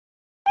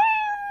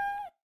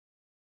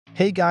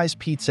Hey guys,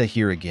 Pizza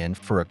here again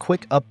for a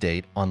quick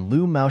update on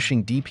Liu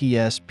Maoxing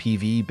DPS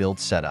PvE build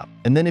setup.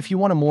 And then if you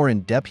want a more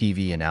in-depth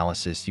PvE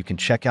analysis, you can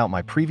check out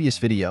my previous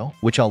video,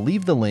 which I'll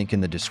leave the link in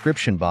the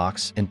description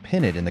box and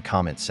pin it in the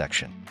comments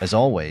section. As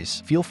always,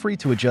 feel free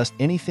to adjust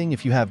anything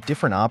if you have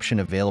different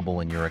option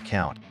available in your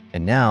account.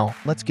 And now,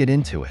 let's get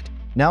into it.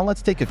 Now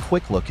let's take a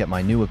quick look at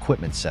my new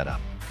equipment setup.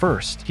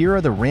 First, here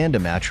are the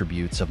random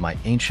attributes of my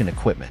ancient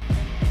equipment.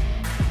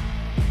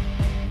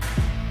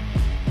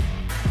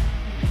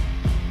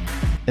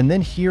 And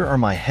then here are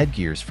my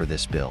headgears for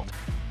this build.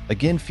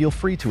 Again, feel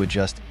free to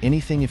adjust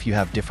anything if you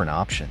have different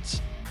options.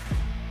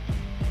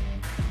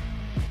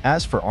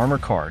 As for armor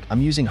card,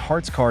 I'm using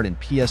Hearts card in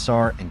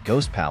PSR and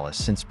Ghost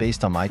Palace since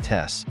based on my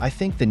tests, I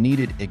think the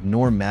needed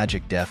Ignore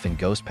Magic Def in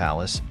Ghost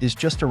Palace is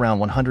just around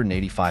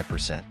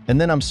 185%. And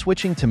then I'm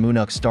switching to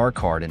Moonuk Star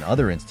card in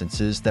other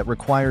instances that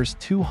requires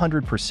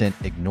 200%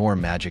 Ignore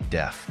Magic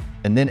Def.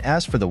 And then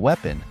as for the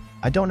weapon,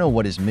 I don't know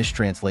what is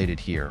mistranslated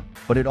here,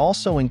 but it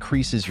also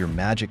increases your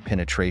magic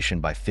penetration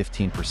by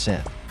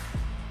 15%.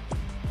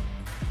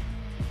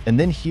 And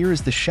then here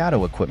is the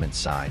shadow equipment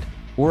side,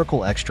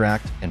 Oracle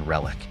Extract and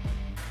Relic.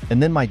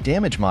 And then my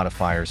damage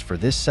modifiers for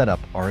this setup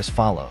are as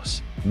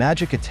follows: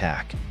 Magic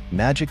Attack,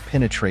 Magic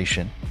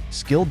Penetration,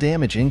 Skill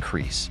Damage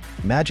Increase,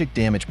 Magic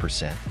Damage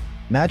Percent,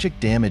 Magic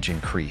Damage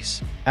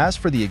Increase. As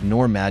for the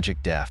Ignore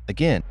Magic Def,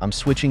 again, I'm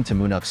switching to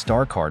Moonuk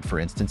Star card for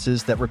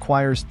instances that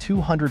requires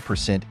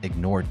 200%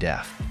 Ignore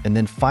Def, and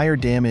then Fire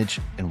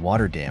Damage and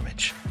Water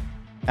Damage.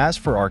 As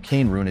for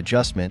Arcane Rune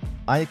adjustment,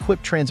 I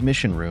equip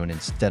Transmission Rune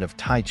instead of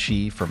Tai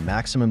Chi for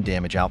maximum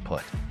damage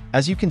output.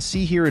 As you can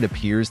see here, it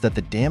appears that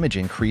the damage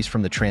increase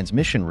from the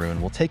Transmission Rune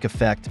will take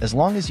effect as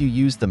long as you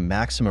use the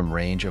maximum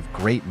range of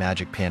Great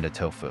Magic Panda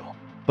Tofu.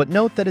 But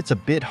note that it's a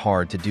bit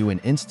hard to do in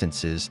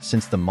instances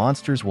since the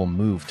monsters will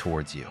move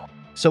towards you.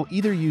 So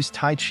either use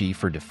Tai Chi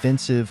for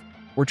defensive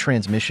or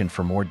Transmission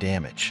for more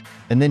damage.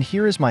 And then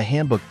here is my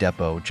Handbook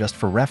Depo just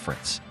for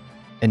reference.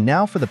 And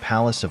now for the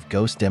Palace of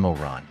Ghost demo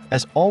run.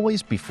 As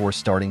always, before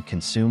starting,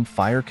 consume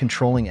Fire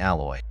Controlling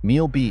Alloy,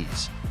 Meal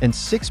Bees, and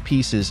 6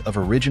 pieces of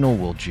Original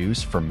Wool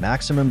Juice for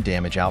maximum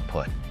damage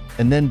output.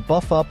 And then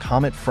buff up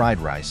Comet Fried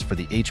Rice for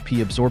the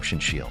HP Absorption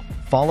Shield,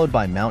 followed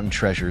by Mountain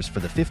Treasures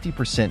for the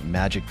 50%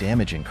 magic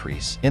damage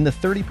increase and the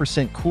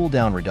 30%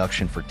 cooldown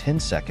reduction for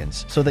 10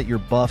 seconds so that your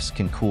buffs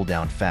can cool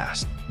down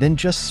fast. Then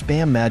just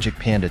spam Magic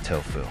Panda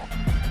Tofu.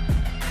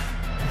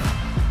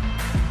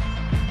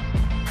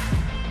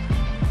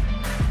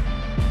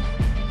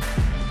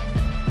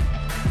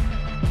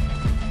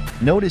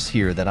 Notice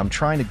here that I'm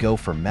trying to go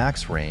for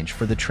max range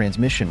for the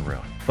Transmission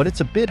Rune, but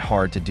it's a bit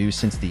hard to do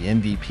since the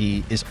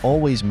MVP is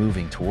always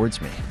moving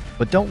towards me.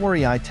 But don't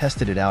worry, I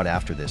tested it out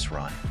after this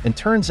run, and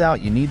turns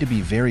out you need to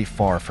be very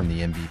far from the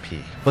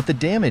MVP. But the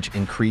damage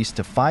increased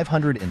to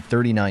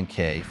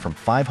 539k from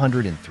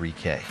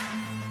 503k.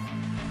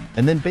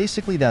 And then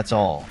basically that's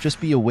all.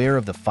 Just be aware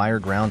of the Fire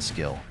Ground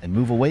skill and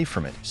move away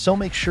from it, so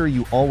make sure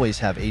you always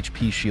have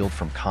HP shield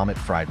from Comet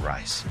Fried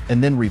Rice.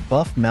 And then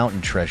rebuff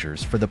Mountain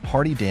Treasures for the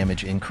party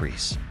damage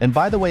increase. And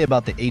by the way,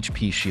 about the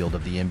HP shield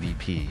of the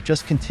MVP,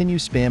 just continue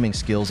spamming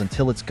skills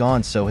until it's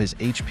gone so his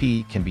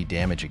HP can be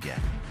damage again.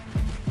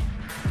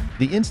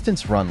 The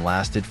instance run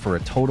lasted for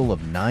a total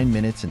of 9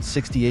 minutes and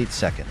 68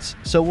 seconds,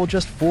 so we'll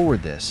just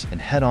forward this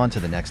and head on to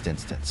the next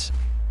instance.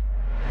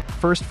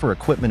 First, for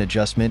equipment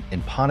adjustment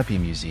in Ponape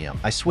Museum,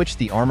 I switched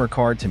the armor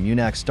card to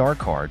Moonuk Star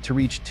card to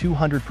reach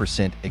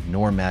 200%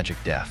 Ignore Magic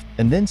Def,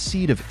 and then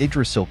Seed of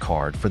Yggdrasil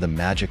card for the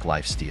Magic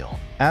Lifesteal.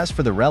 As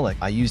for the Relic,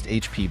 I used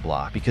HP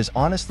block because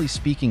honestly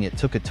speaking it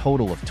took a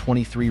total of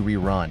 23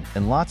 rerun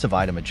and lots of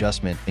item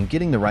adjustment and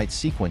getting the right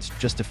sequence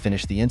just to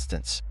finish the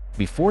instance.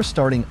 Before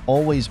starting,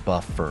 always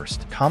buff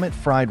first, Comet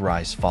Fried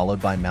Rice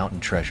followed by Mountain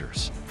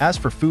Treasures. As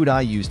for food,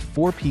 I used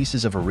 4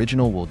 pieces of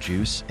Original Wool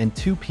Juice and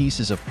 2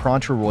 pieces of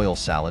Prancha Royal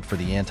Salad for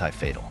the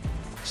anti-fatal.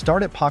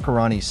 Start at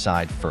Pakarani's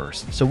side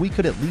first, so we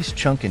could at least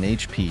chunk an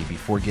HP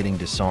before getting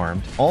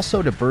disarmed,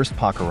 also to burst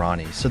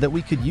Pakarani so that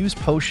we could use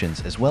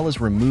potions as well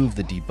as remove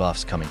the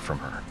debuffs coming from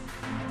her.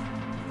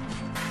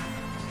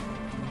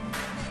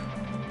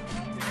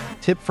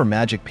 Tip for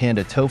Magic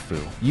Panda Tofu,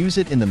 use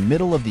it in the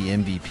middle of the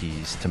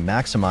MVPs to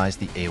maximize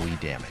the AoE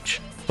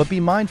damage. But be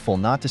mindful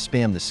not to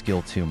spam the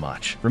skill too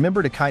much.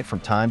 Remember to kite from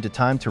time to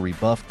time to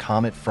rebuff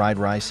Comet Fried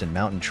Rice and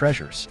Mountain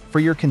Treasures for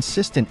your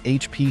consistent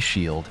HP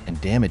shield and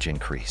damage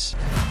increase.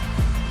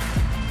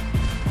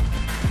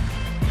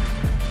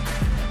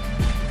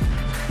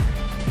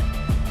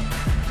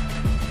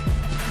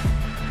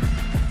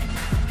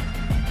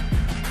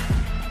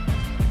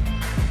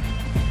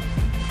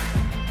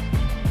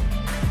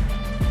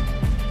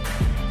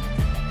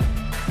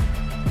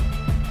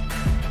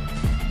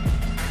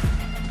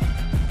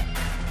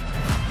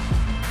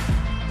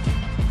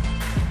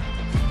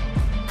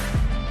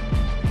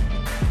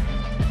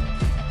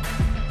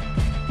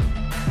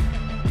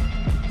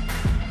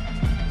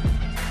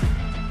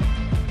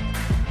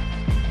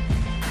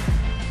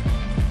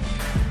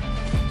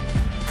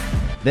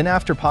 Then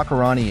after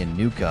Pakarani and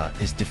Nuka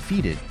is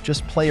defeated,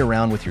 just play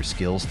around with your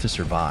skills to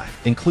survive.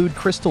 Include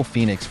Crystal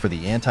Phoenix for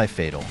the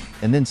anti-fatal,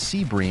 and then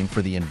Sea Bream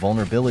for the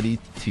invulnerability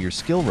to your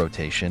skill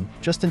rotation,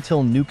 just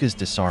until Nuka's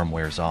disarm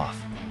wears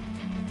off.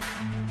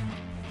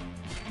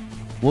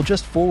 We'll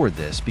just forward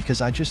this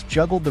because I just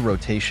juggled the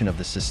rotation of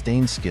the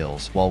sustained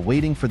skills while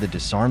waiting for the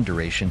disarm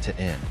duration to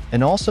end.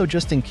 And also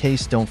just in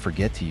case, don't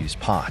forget to use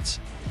pots.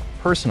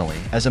 Personally,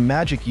 as a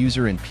magic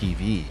user in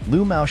PvE,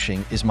 Liu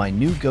Maoxing is my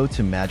new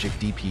go-to magic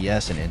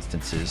DPS in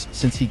instances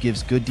since he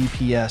gives good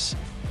DPS,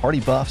 party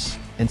buffs,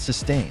 and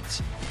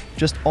sustains.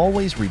 Just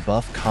always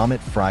rebuff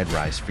Comet Fried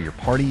Rice for your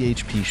party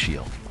HP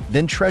shield.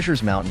 Then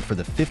Treasure's Mountain for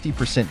the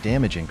 50%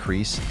 damage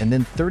increase, and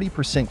then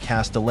 30%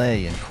 cast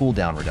delay and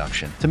cooldown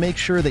reduction to make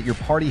sure that your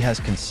party has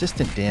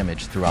consistent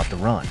damage throughout the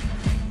run.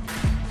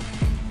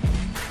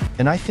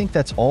 And I think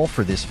that's all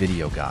for this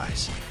video,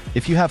 guys.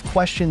 If you have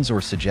questions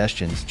or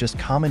suggestions, just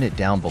comment it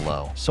down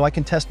below so I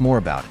can test more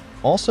about it.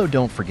 Also,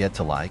 don't forget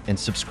to like and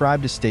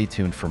subscribe to stay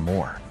tuned for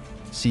more.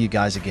 See you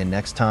guys again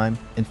next time,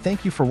 and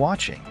thank you for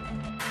watching.